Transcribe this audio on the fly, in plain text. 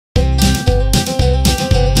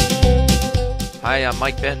Hi, I'm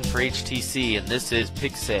Mike Benton for HTC, and this is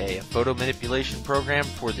PicSay, a photo manipulation program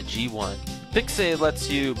for the G1. PicSay lets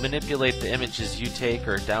you manipulate the images you take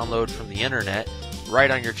or download from the internet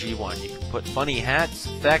right on your G1. You can put funny hats,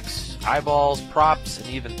 effects, eyeballs, props, and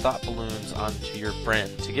even thought balloons onto your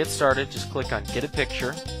friend. To get started, just click on Get a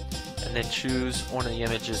Picture, and then choose one of the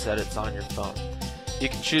images that it's on your phone. You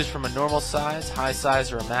can choose from a normal size, high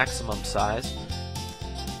size, or a maximum size.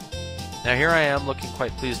 Now here I am looking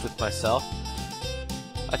quite pleased with myself.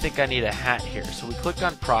 I think I need a hat here. So we click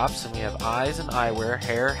on props and we have eyes and eyewear,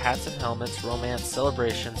 hair, hats and helmets, romance,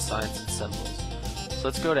 celebration, signs and symbols. So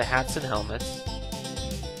let's go to hats and helmets.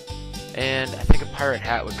 And I think a pirate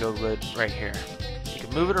hat would go good right here. You can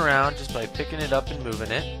move it around just by picking it up and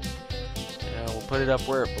moving it. And we'll put it up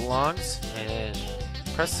where it belongs, and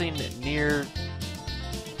pressing near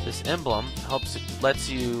this emblem lets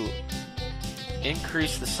you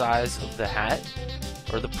increase the size of the hat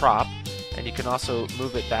or the prop, and you can also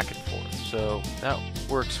move it back and forth. So that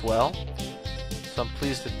works well. So I'm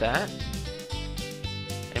pleased with that.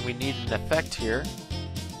 And we need an effect here.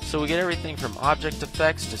 So we get everything from object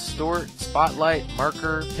effects, distort, spotlight,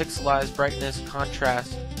 marker, pixelize, brightness,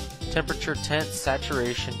 contrast, temperature, tint,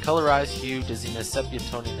 saturation, colorize, hue, dizziness, sepia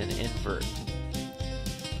toning, and invert.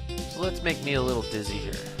 So let's make me a little dizzy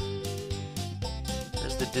here.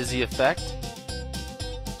 There's the dizzy effect.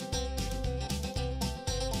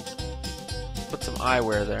 Put some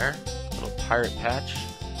eyewear there, little pirate patch,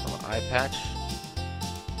 little eye patch.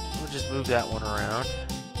 We'll just move that one around.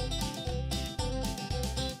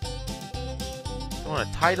 If you want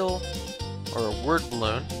a title or a word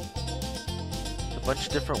balloon, a bunch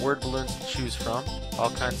of different word balloons to choose from,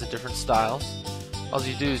 all kinds of different styles. All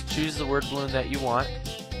you do is choose the word balloon that you want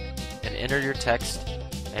and enter your text,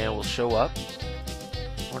 and it will show up.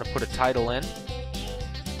 I want to put a title in.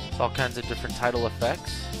 It's all kinds of different title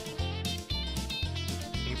effects.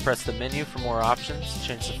 You can press the menu for more options,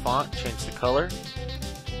 change the font, change the color.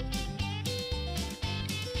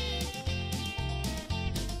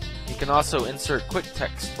 You can also insert quick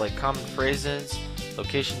text like common phrases,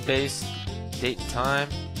 location-based, date and time.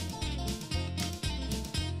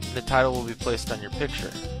 And the title will be placed on your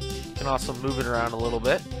picture. You can also move it around a little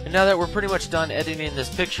bit. And now that we're pretty much done editing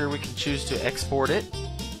this picture, we can choose to export it.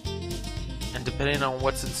 And depending on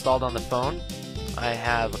what's installed on the phone, I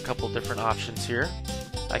have a couple different options here.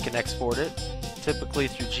 I can export it, typically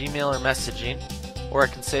through Gmail or messaging, or I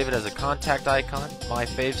can save it as a contact icon, my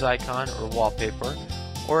faves icon, or wallpaper,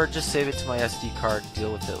 or just save it to my SD card and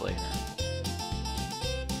deal with it later.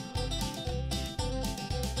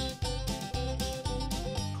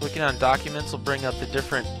 Clicking on Documents will bring up the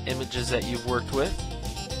different images that you've worked with.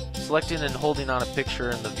 Selecting and holding on a picture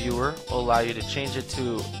in the viewer will allow you to change it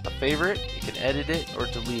to a favorite. You can edit it or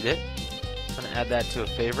delete it. I'm going to add that to a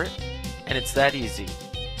favorite, and it's that easy.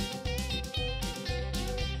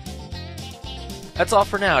 That's all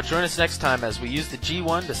for now. Join us next time as we use the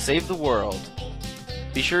G1 to save the world.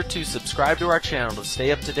 Be sure to subscribe to our channel to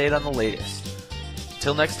stay up to date on the latest.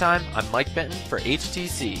 Until next time, I'm Mike Benton for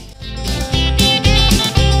HTC.